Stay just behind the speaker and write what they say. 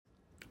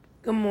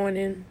Good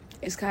morning.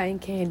 It's Kai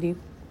and Candy.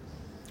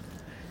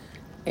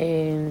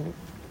 And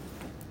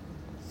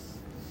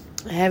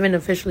I haven't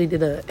officially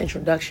did an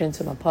introduction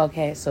to my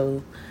podcast,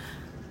 so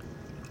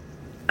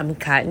I'm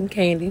Cotton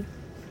Candy.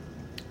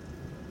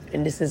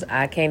 And this is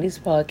iCandy's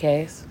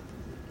podcast.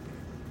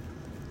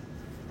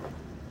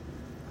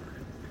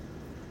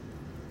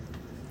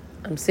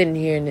 I'm sitting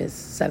here and it's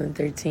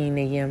 7:13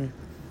 a.m.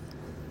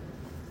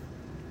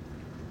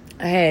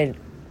 I had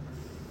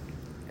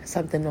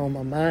something on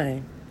my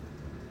mind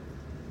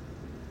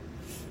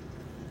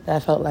that I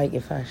felt like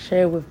if I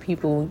share with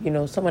people,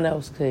 someone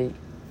else could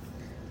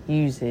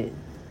use it.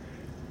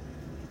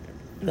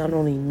 Not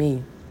only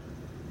me.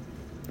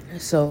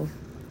 So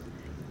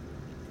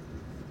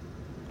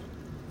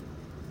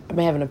I've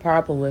been having a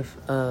problem with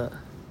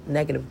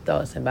negative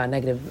thoughts. And by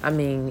negative, I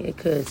mean it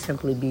could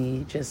simply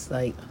be just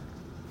like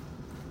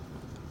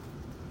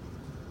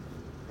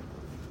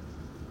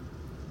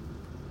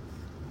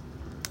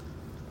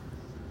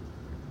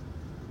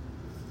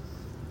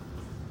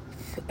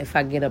if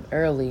I get up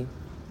early,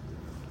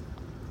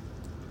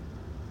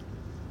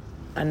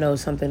 I know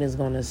something is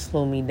going to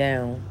slow me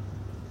down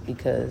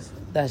because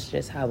that's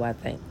just how I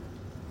think.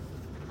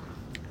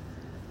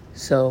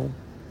 So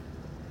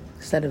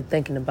instead of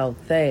thinking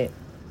about that,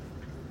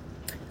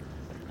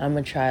 I'm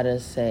going to try to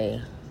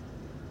say,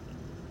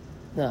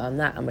 no, I'm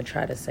not. I'm going to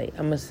try to say,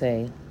 I'm going to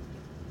say,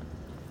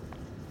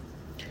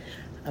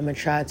 I'm going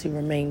to try to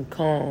remain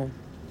calm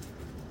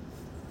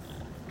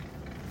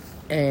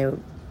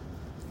and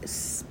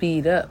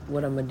speed up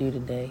what I'm going to do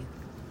today.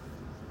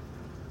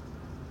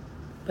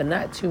 But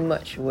not too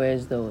much,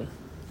 whereas though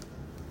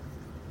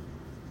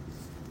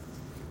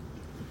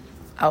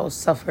I'll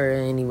suffer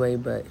anyway,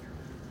 but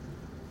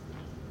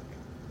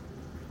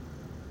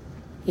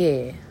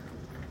yeah.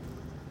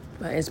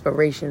 My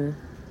inspiration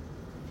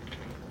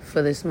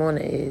for this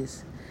morning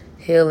is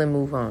heal and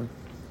move on.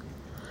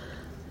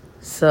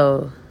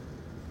 So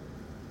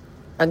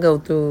I go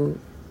through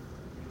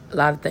a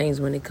lot of things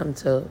when it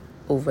comes to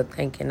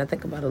overthinking. I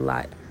think about a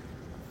lot.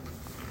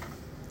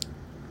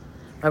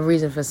 My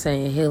reason for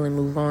saying heal and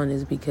move on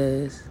is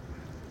because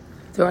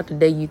throughout the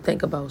day you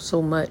think about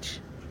so much,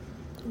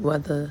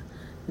 whether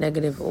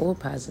negative or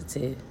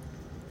positive.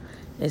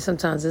 And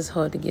sometimes it's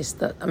hard to get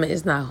stuck. I mean,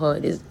 it's not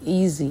hard. It's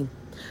easy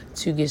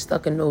to get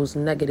stuck in those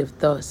negative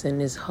thoughts,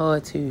 and it's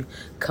hard to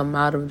come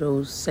out of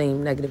those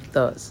same negative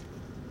thoughts.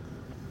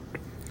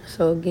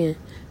 So again,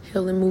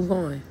 heal and move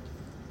on.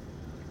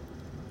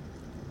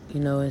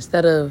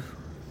 Instead of,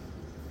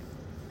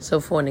 so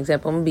for an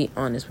example, I'm going to be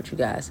honest with you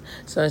guys.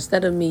 So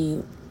instead of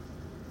me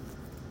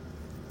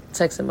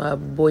texting my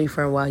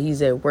boyfriend while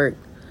he's at work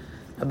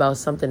about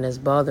something that's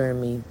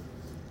bothering me,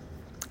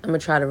 I'm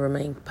going to try to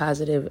remain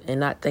positive and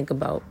not think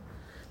about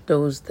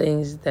those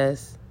things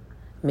that's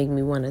make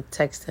me want to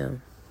text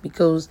him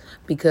because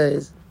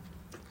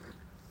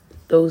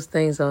those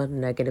things are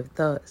negative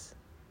thoughts.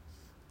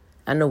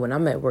 I know when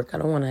I'm at work, I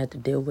don't want to have to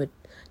deal with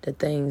the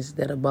things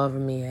that are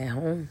bothering me at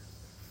home.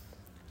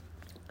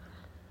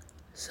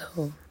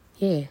 So,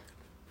 yeah.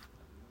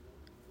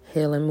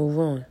 Heal and move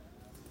on.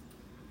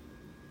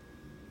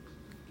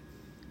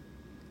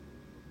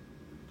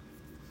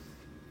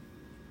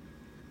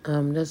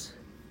 That's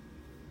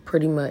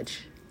pretty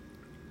much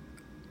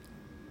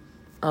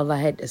all I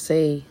had to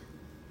say.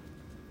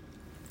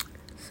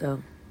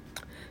 So,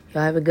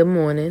 y'all have a good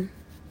morning.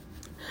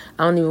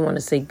 I don't even want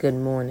to say good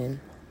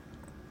morning.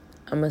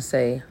 I'm going to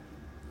say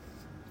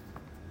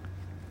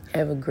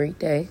have a great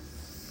day.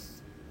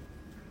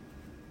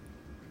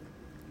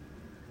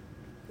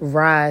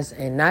 Rise,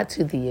 and not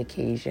to the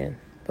occasion,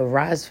 but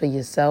rise for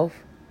yourself.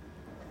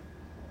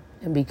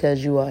 And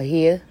because you are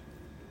here,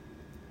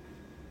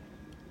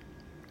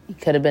 you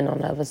could have been on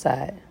the other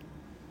side.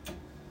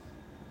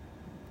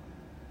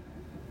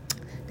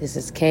 This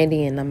is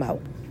Candy, and I'm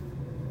out.